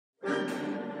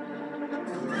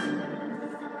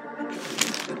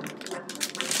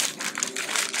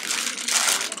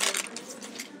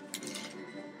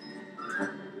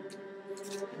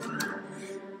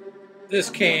This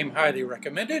came highly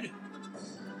recommended.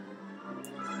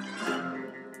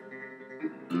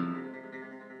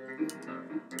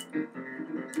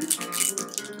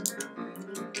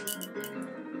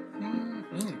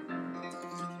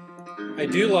 I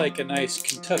do like a nice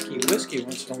Kentucky whiskey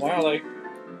once in a while.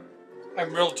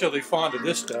 I'm relatively fond of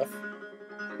this stuff.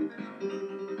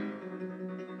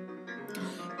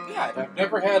 Yeah, I've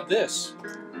never had this.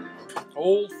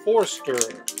 Old Forester.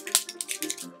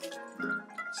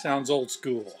 Sounds old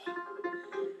school.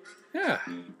 Yeah.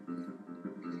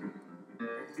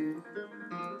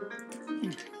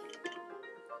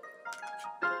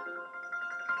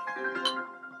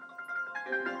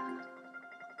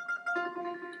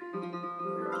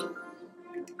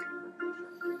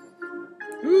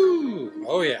 Ooh,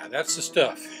 oh yeah, that's the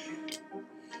stuff.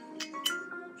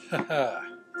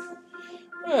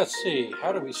 Let's see,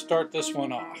 how do we start this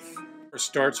one off? It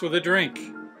starts with a drink.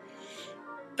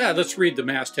 Let's read the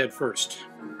masthead first.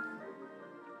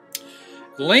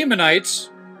 Lamanites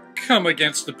come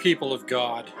against the people of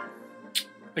God.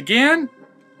 Again?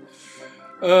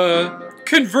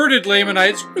 Converted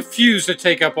Lamanites refuse to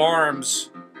take up arms.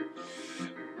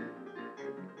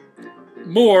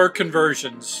 More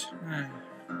conversions.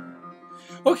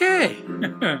 Okay.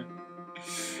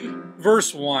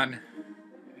 Verse 1.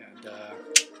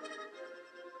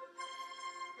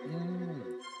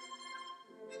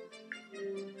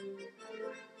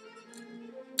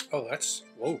 Oh, that's...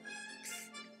 Whoa.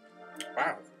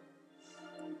 Wow.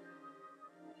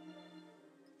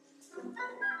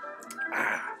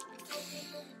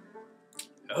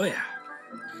 Oh, yeah.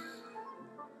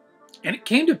 And it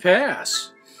came to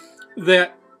pass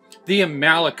that the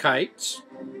Amalekites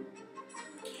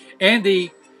and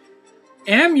the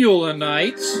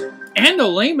Amulonites and the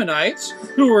Lamanites,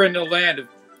 who were in the land of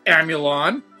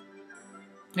Amulon,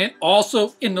 and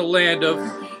also in the land of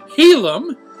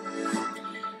Helam,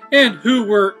 and who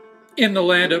were in the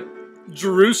land of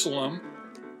Jerusalem.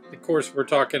 Of course, we're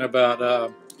talking about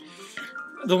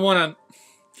the one on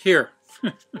here,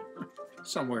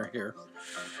 somewhere here.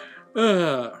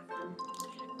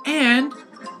 And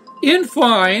in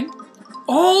fine,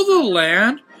 all the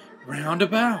land round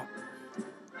about.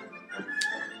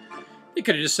 They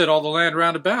could have just said all the land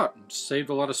round about and saved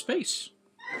a lot of space.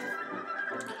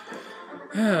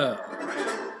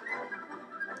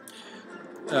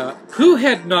 Who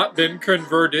had not been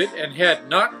converted and had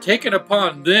not taken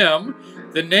upon them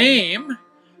the name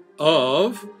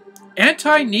of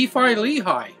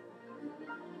Anti-Nephi-Lehi,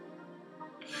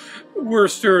 were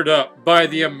stirred up by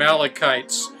the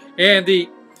Amalekites and the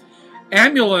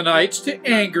Amulonites to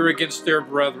anger against their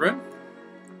brethren.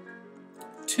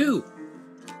 2.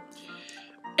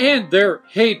 And their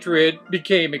hatred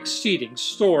became exceeding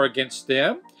sore against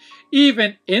them,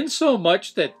 even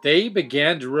insomuch that they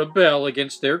began to rebel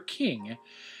against their king,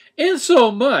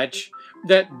 insomuch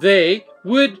that they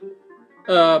would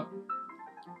that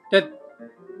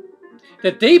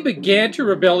they began to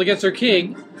rebel against their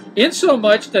king,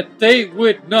 insomuch that they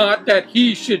would not that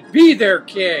he should be their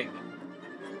king.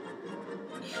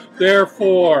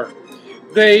 Therefore,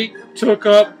 they took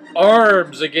up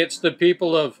arms against the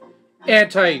people of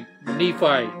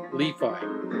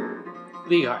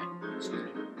Anti-Nephi-Lehi.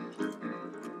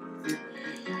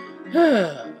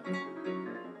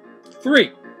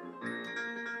 3.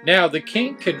 Now the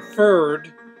king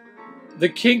conferred the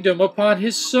kingdom upon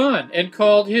his son, and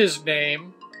called his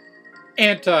name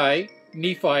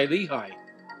Anti-Nephi-Lehi.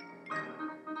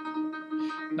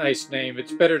 Nice name.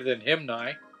 It's better than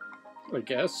Himni, I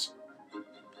guess.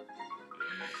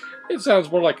 It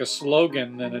sounds more like a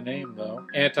slogan than a name, though.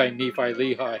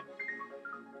 Anti-Nephi-Lehi.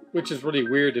 Which is really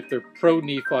weird. If they're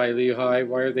pro-Nephi-Lehi,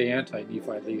 why are they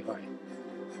anti-Nephi-Lehi?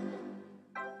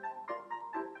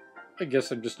 I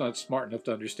guess I'm just not smart enough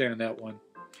to understand that one.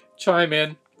 Chime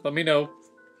in. Let me know.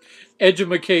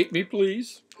 Edumacate me,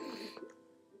 please.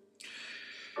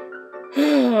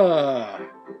 4.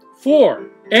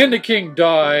 And the king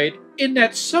died in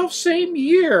that selfsame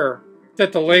year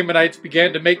that the Lamanites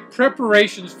began to make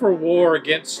preparations for war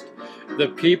against the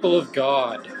people of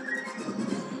God.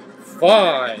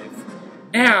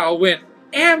 5. Now when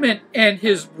Ammon and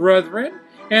his brethren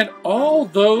and all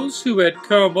those who had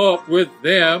come up with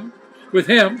him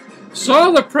saw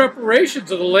the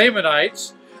preparations of the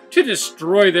Lamanites to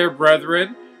destroy their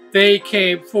brethren, they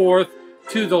came forth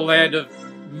to the land of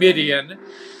Midian,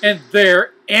 and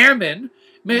there Ammon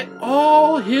met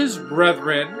all his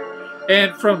brethren,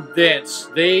 and from thence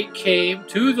they came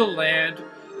to the land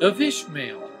of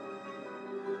Ishmael,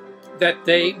 that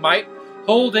they might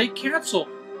hold a council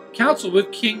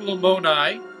with King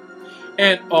Lamoni,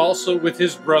 and also with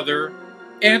his brother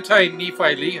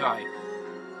Anti-Nephi-Lehi.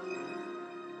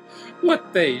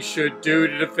 what they should do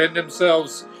to defend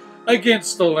themselves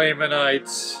against the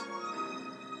Lamanites.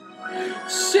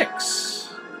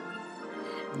 6.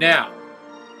 Now,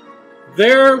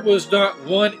 there was not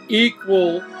one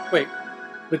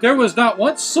but there was not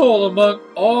one soul among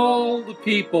all the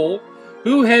people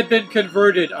who had been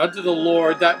converted unto the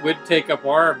Lord that would take up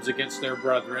arms against their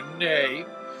brethren. Nay,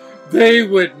 they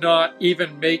would not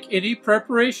even make any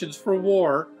preparations for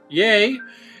war. Yea,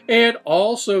 and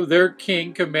also their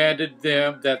king commanded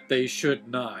them that they should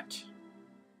not.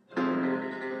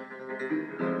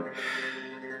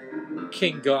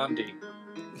 King Gandhi.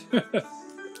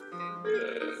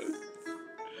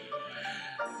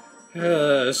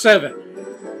 7.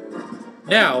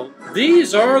 Now,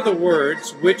 these are the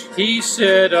words which he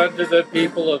said unto the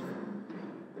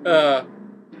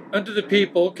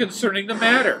people concerning the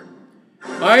matter.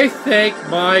 I thank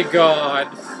my God,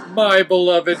 my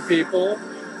beloved people,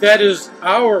 that is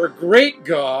our great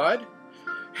God,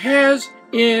 has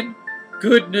in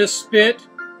goodness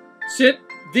sent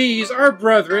these our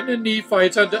brethren and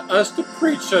Nephites unto us to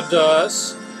preach unto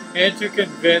us, and to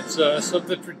convince us of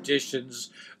the traditions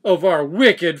of our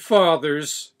wicked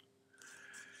fathers.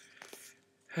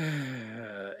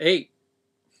 8.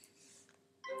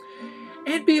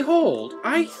 And behold,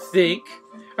 I thank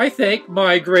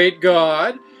my great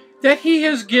God that he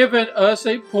has given us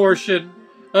a portion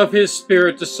of his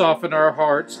Spirit to soften our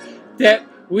hearts, that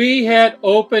we had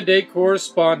opened a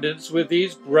correspondence with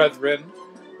these brethren,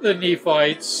 the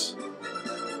Nephites.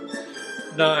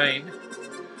 9.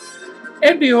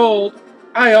 And behold,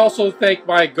 I also thank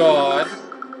my God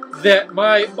that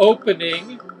by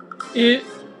opening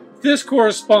this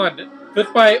correspondence,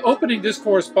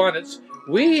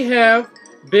 we have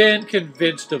been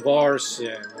convinced of our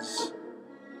sins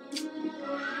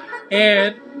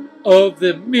and of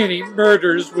the many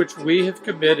murders which we have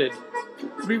committed.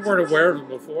 We weren't aware of them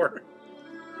before.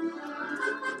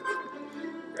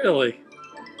 Really?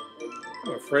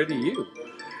 I'm afraid of you.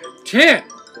 10.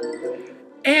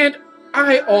 And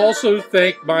I also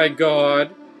thank my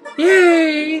God,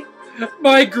 yea,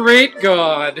 my great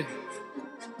God,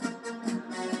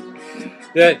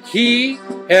 that he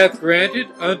hath granted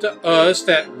unto us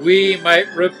that we might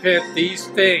repent these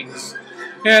things,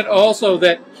 and also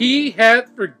that he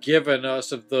hath forgiven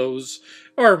us of those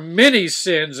our many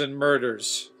sins and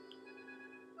murders,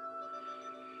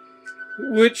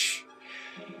 which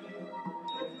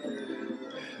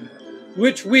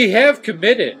we have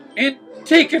committed, and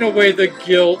taken away the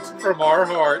guilt from our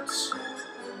hearts.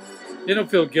 You don't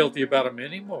feel guilty about them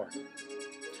anymore.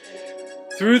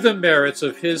 Through the merits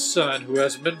of his Son, who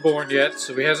hasn't been born yet,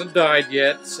 so he hasn't died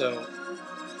yet, so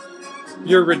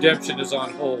your redemption is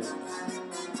on hold.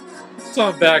 It's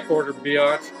on back order,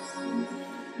 biatch.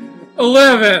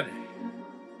 11.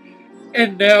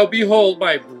 And now behold,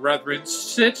 my brethren,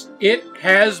 since it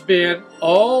has been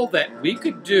all that we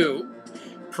could do,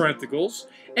 parentheticals,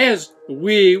 as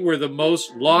we were the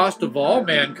most lost of all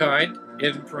mankind,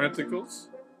 in parentheticals,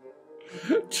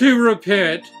 to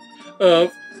repent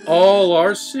of all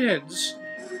our sins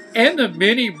and the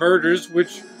many murders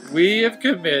which we have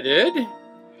committed,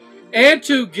 and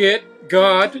to get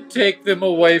God to take them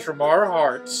away from our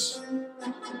hearts.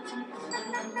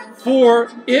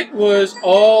 For it was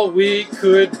all we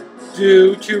could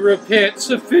do to repent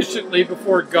sufficiently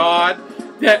before God,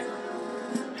 that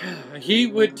he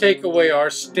would take away our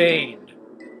stain.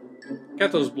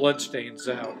 Got those blood stains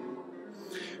out.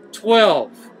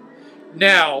 12.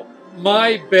 Now,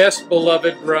 my best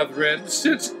beloved brethren,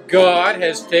 since God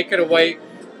has taken away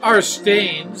our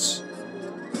stains,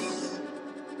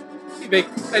 I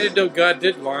didn't know God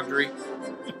did laundry.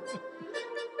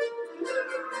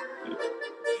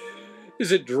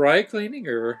 Is it dry cleaning,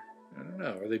 or I don't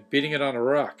know, are they beating it on a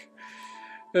rock?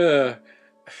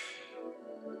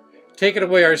 Taken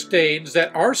away our stains,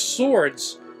 that our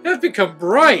swords have become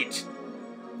bright.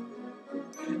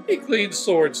 He cleans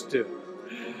swords too.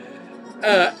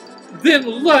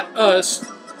 Then let us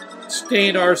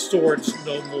stain our swords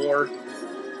no more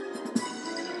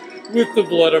with the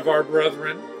blood of our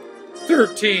brethren.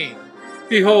 13.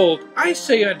 Behold, I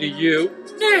say unto you,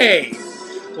 nay,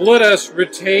 let us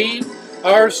retain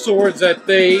our swords, that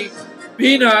they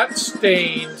be not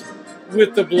stained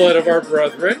with the blood of our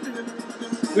brethren,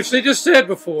 which they just said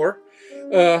before.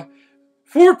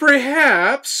 For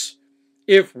perhaps,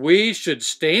 if we should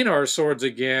stain our swords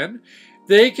again,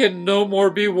 they can no more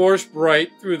be washed bright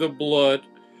through the blood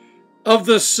of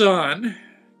the Son,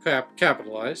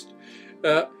 capitalized,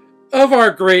 of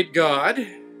our great God,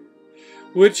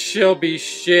 which shall be,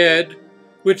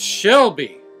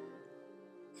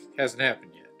 hasn't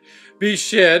happened yet, be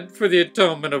shed for the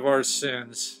atonement of our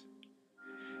sins.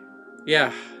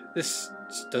 Yeah, this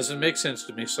doesn't make sense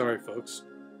to me. Sorry, folks.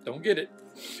 Don't get it.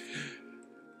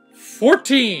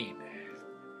 14.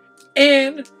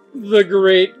 And the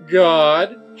great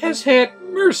God has had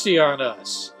mercy on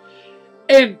us,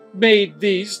 and made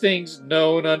these things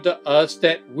known unto us,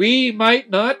 that we might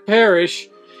not perish.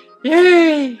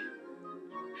 Yea!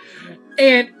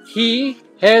 And he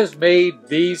has made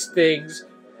these things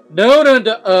known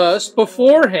unto us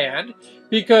beforehand,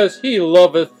 because he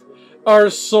loveth our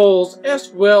souls as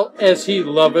well as he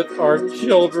loveth our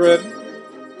children.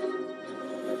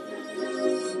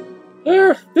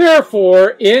 Therefore,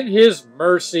 in his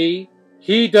mercy,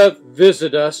 he doth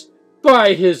visit us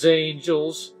by his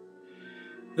angels,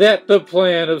 that the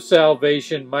plan of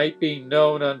salvation might be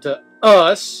known unto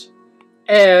us,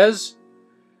 as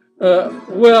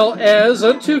well as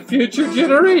unto future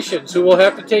generations, who will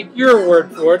have to take your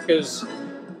word for it, because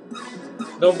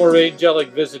no more angelic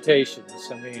visitations.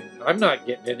 I mean, I'm not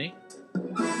getting any.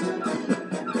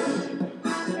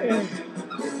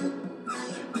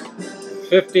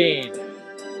 15.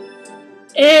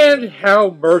 And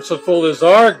how merciful is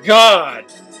our God!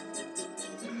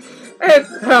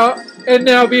 And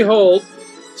now behold,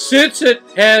 since it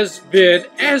has been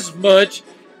as much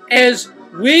as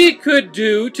we could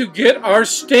do to get our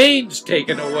stains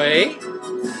taken away,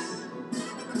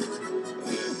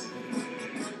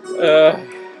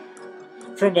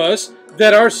 from us,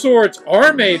 that our swords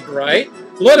are made bright,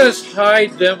 let us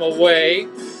hide them away,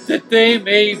 that they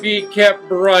may be kept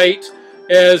bright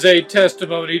as a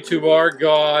testimony to our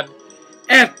God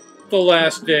at the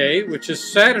last day, which is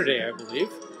Saturday, I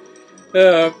believe,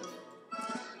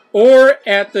 or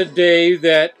at the day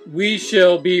that we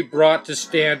shall be brought to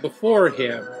stand before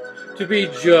him, to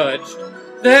be judged,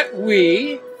 that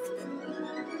we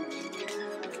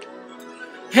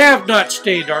have not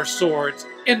stained our swords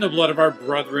in the blood of our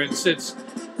brethren, since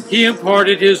he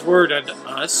imparted his word unto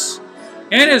us,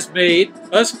 and has made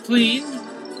us clean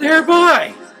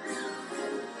thereby.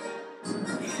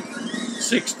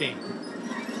 16.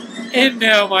 And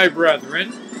now, my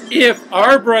brethren, if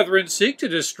our brethren seek to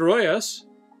destroy us,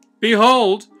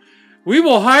 behold, we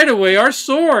will hide away our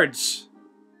swords.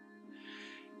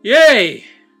 Yea,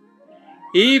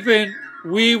 even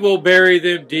we will bury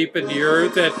them deep in the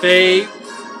earth, that they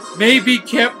may be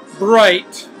kept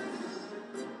bright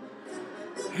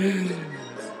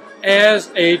as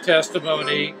a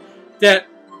testimony that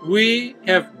we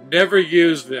have never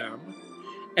used them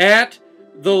at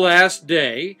the last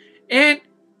day. And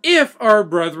if our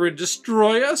brethren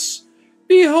destroy us,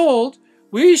 behold,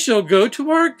 we shall go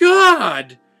to our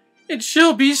God, and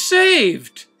shall be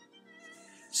saved.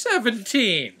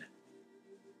 17.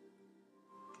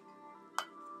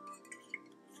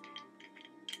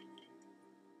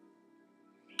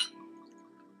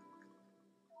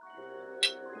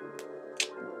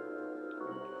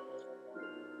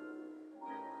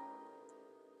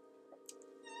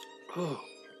 Oh.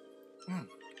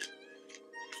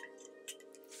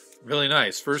 Really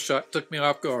nice. First shot took me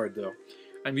off guard, though.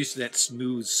 I'm used to that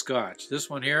smooth scotch. This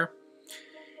one here,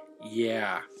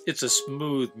 yeah, it's a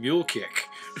smooth mule kick.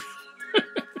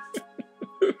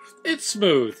 It's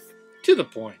smooth. To the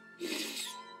point.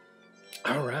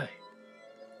 All right.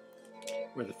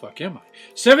 Where the fuck am I?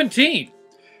 17.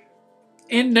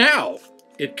 And now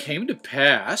it came to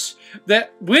pass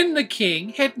that when the king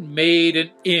had made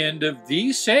an end of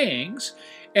these sayings,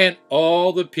 and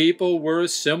all the people were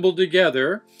assembled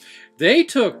together, they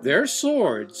took their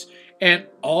swords and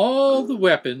all the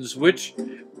weapons which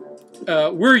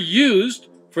were used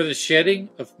for the shedding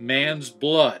of man's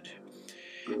blood,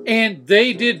 and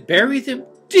they did bury them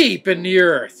deep in the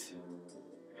earth.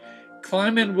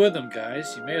 Climb in with them,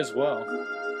 guys. You may as well.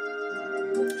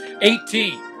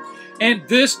 18. And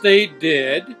this they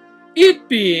did, it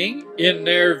being in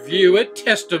their view a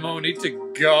testimony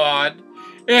to God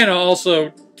and also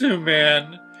to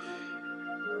men,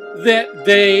 that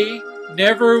they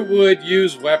never would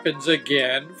use weapons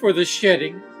again for the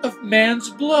shedding of man's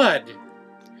blood.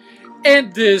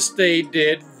 And this they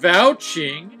did,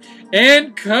 vouching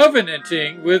and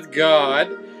covenanting with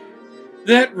God,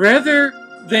 that rather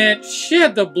than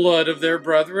shed the blood of their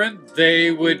brethren, they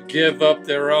would give up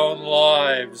their own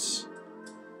lives.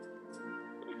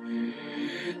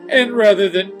 And rather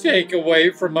than take away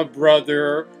from a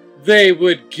brother, they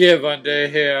would give unto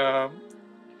him.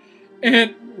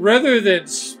 And rather than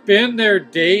spend their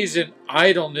days in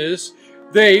idleness,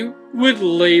 they would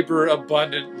labor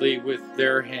abundantly with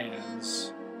their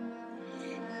hands.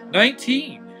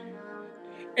 19.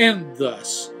 And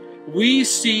thus we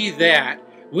see that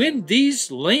when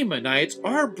these Lamanites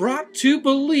are brought to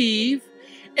believe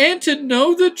and to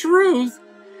know the truth,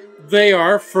 they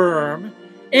are firm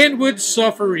and would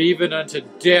suffer even unto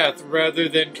death rather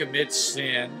than commit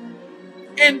sin.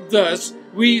 And thus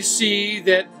we see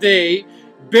that they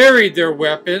buried their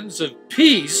weapons of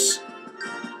peace,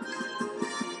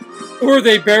 or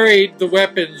they buried the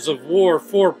weapons of war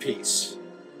for peace.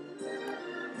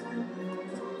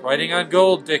 Writing on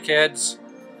gold, dickheads.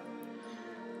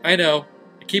 I know.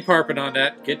 I keep harping on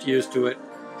that. Get used to it.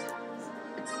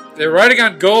 They're writing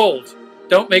on gold.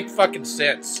 Don't make fucking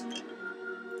sense.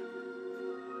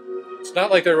 It's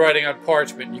not like they're writing on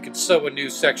parchment and you can sew a new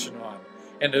section on.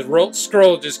 And the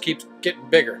scroll just keeps getting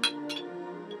bigger.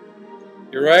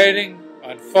 You're writing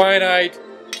on finite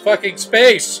fucking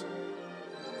space.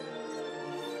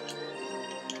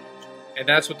 And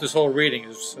that's what this whole reading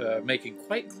is making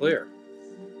quite clear.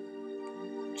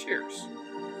 Cheers.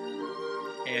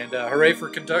 And hooray for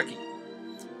Kentucky.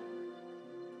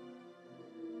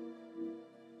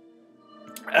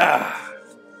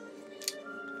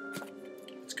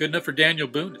 It's good enough for Daniel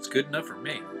Boone. It's good enough for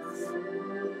me.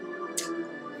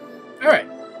 All right.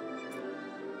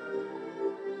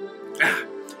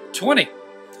 20.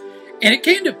 And it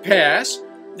came to pass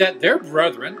that their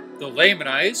brethren, the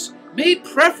Lamanites, made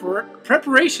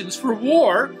preparations for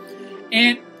war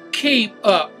and came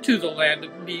up to the land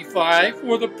of Nephi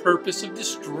for the purpose of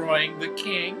destroying the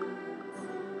king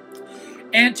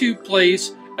and to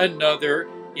place another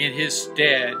in his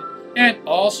stead, and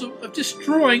also of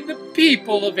destroying the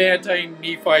people of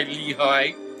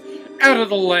anti-Nephi-Lehi out of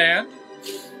the land.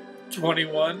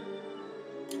 21.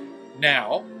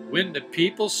 Now, when the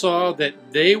people saw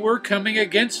that they were coming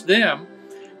against them,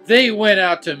 they went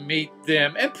out to meet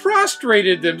them and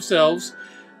prostrated themselves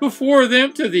before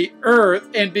them to the earth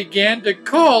and began to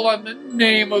call on the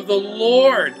name of the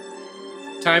Lord.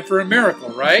 Time for a miracle,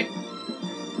 right?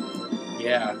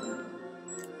 Yeah.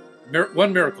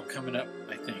 One miracle coming up,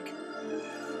 I think.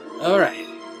 All right.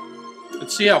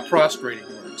 Let's see how prostrating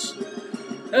works.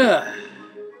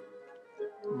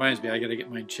 Reminds me, I got to get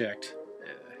mine checked.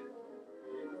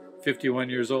 51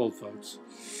 years old, folks.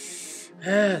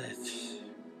 That's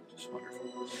just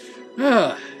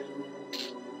wonderful.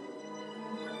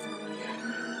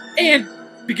 And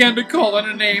began to call on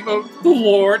the name of the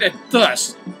Lord, and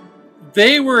thus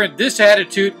they were in this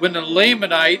attitude when the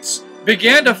Lamanites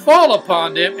began to fall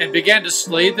upon them and began to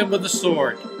slay them with the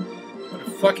sword. What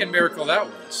a fucking miracle that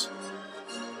was.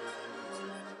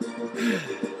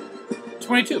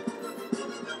 22.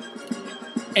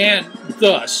 And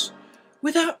thus,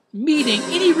 without meeting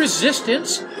any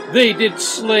resistance, they did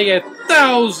slay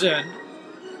 1,000.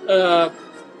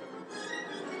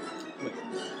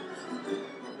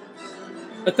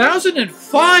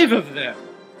 1,005 of them.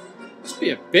 Must be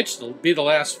a bitch to be the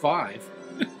last 5.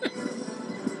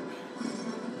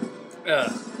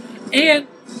 And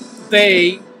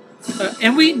they,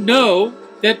 and we know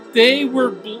that they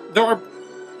were,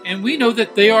 and we know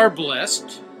that they are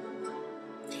blessed,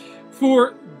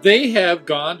 for they have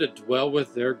gone to dwell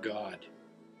with their God.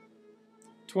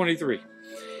 23.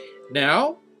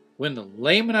 Now, when the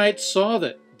Lamanites saw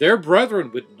that their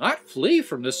brethren would not flee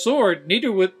from the sword,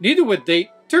 neither would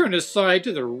they turn aside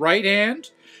to the right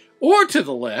hand or to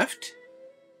the left,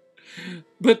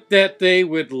 but that they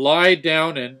would lie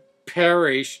down and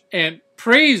perish and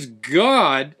praise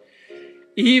God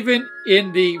even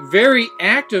in the very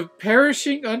act of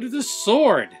perishing under the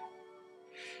sword.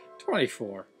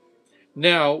 24.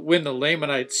 Now, when the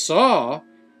Lamanites saw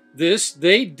this,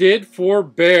 they did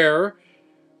forbear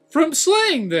from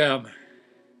slaying them.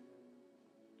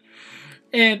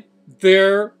 And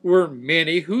there were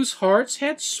many whose hearts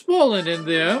had swollen in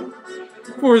them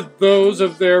for those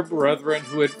of their brethren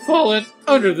who had fallen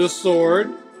under the sword,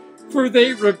 for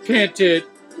they repented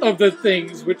of the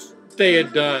things which they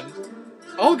had done.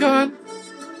 All gone.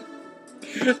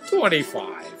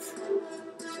 25.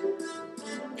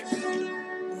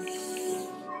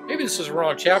 Maybe this is the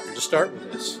wrong chapter to start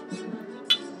with this.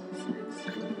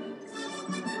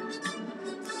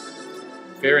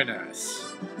 Very nice.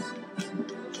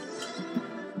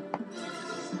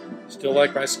 Still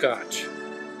like my scotch.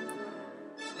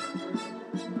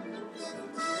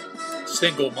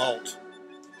 Single malt.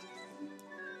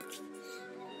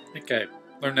 I think I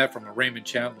learned that from a Raymond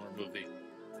Chandler movie.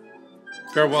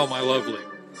 Farewell, my lovely.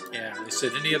 Yeah, they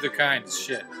said any other kind is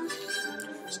shit.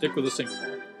 Stick with a single malt.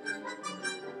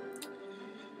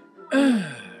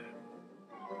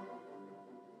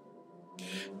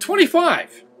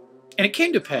 25. And it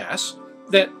came to pass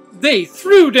that they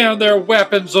threw down their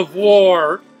weapons of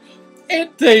war, and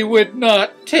they would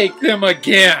not take them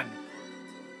again.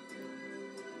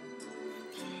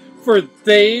 For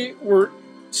they were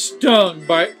stung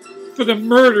for the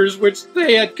murders which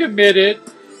they had committed,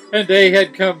 and they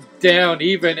had come down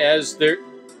even as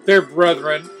their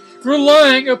brethren,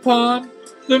 relying upon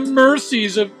the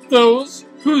mercies of those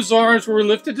whose arms were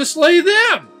lifted to slay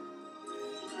them.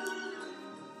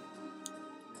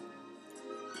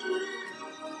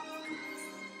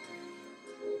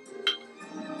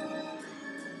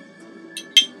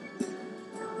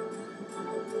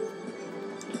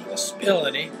 I'll spill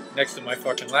any next to my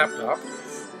fucking laptop.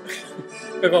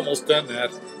 I've almost done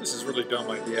that. This is a really dumb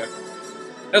idea.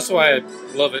 That's why I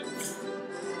love it.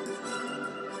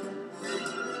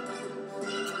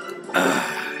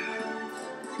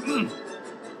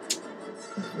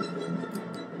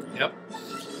 Yep.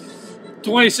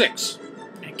 26.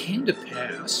 It came to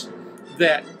pass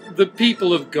that the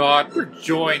people of God were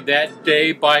joined that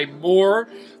day by more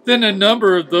than a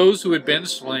number of those who had been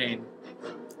slain.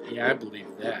 Yeah, I believe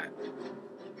that.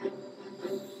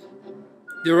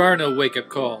 There are no wake-up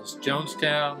calls.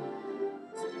 Jonestown,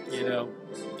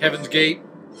 Heaven's Gate,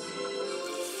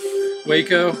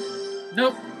 Waco.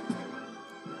 Nope.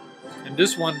 And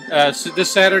this one, this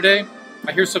Saturday,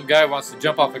 I hear some guy wants to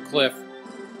jump off a cliff.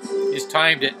 He's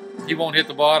timed it. He won't hit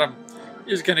the bottom.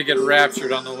 He's going to get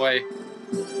raptured on the way.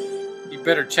 You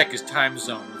better check his time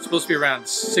zone. It's supposed to be around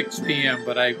 6 p.m.,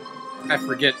 but I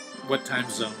forget what time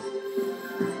zone.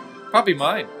 Probably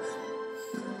mine.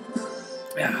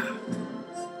 Yeah.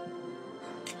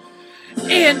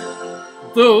 And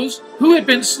those who had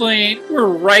been slain were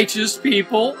righteous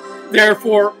people.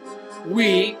 Therefore,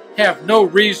 we have no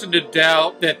reason to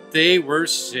doubt that they were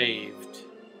saved.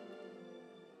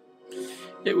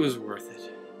 It was worth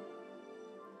it.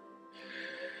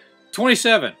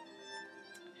 27.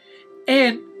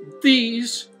 And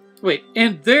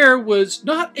there was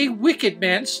not a wicked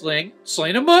man slain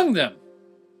among them.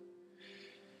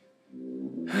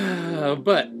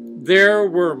 But there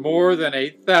were more than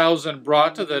 1,000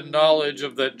 brought to the knowledge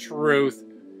of the truth.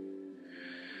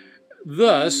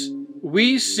 Thus,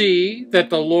 we see that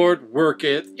the Lord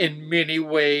worketh in many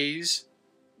ways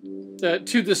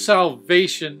to the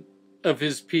salvation of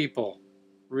his people.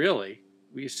 Really?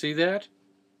 We see that?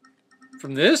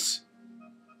 From this?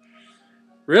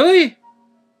 Really?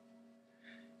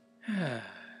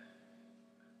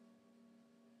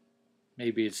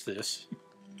 Maybe it's this.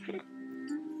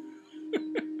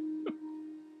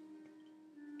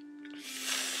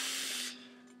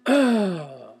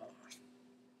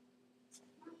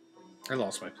 I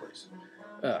lost my place.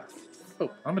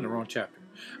 I'm in the wrong chapter.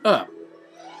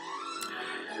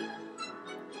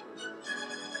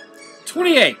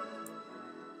 28.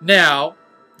 Now,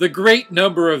 the great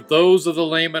number of those of the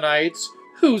Lamanites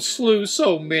who slew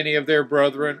so many of their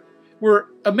brethren were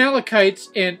Amalekites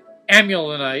and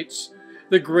Ammonites,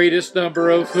 the greatest number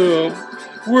of whom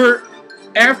were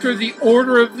after the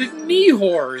order of the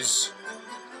Nehors.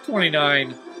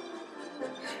 29.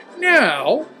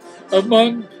 Now,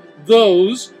 among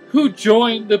those who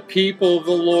joined the people of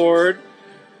the Lord,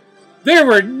 there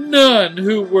were none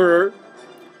who were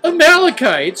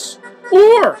Amalekites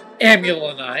or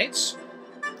Ammonites,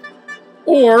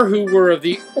 or who were of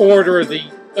the order of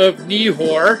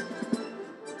Nehor,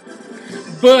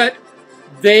 but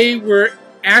they were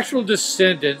actual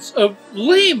descendants of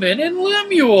Laman and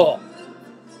Lemuel.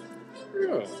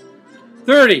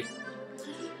 30.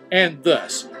 And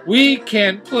thus, we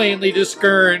can plainly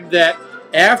discern that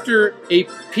after a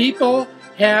people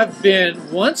have been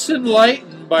once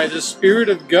enlightened by the Spirit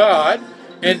of God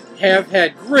and have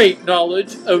had great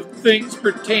knowledge of things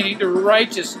pertaining to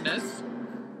righteousness,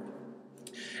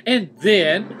 and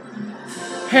then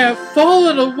have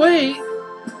fallen away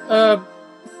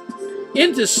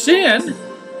into sin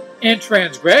and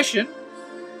transgression.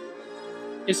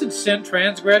 Isn't sin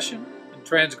transgression? And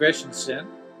transgression sin?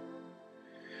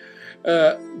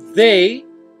 They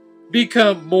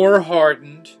become more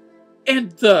hardened,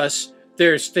 and thus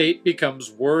their state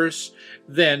becomes worse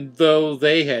than though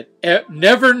they had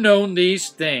never known these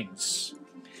things.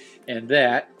 And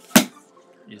that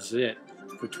is it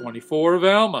for 24 of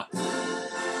Alma.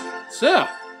 So,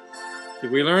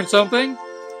 did we learn something?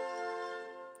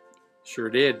 Sure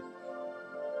did.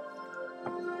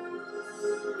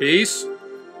 Peace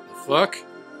the fuck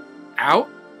out.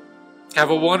 Have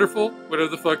a wonderful, whatever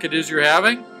the fuck it is you're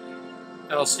having.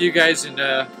 I'll see you guys in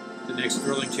the next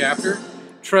thrilling chapter.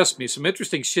 Trust me, some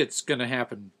interesting shit's gonna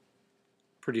happen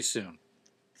pretty soon.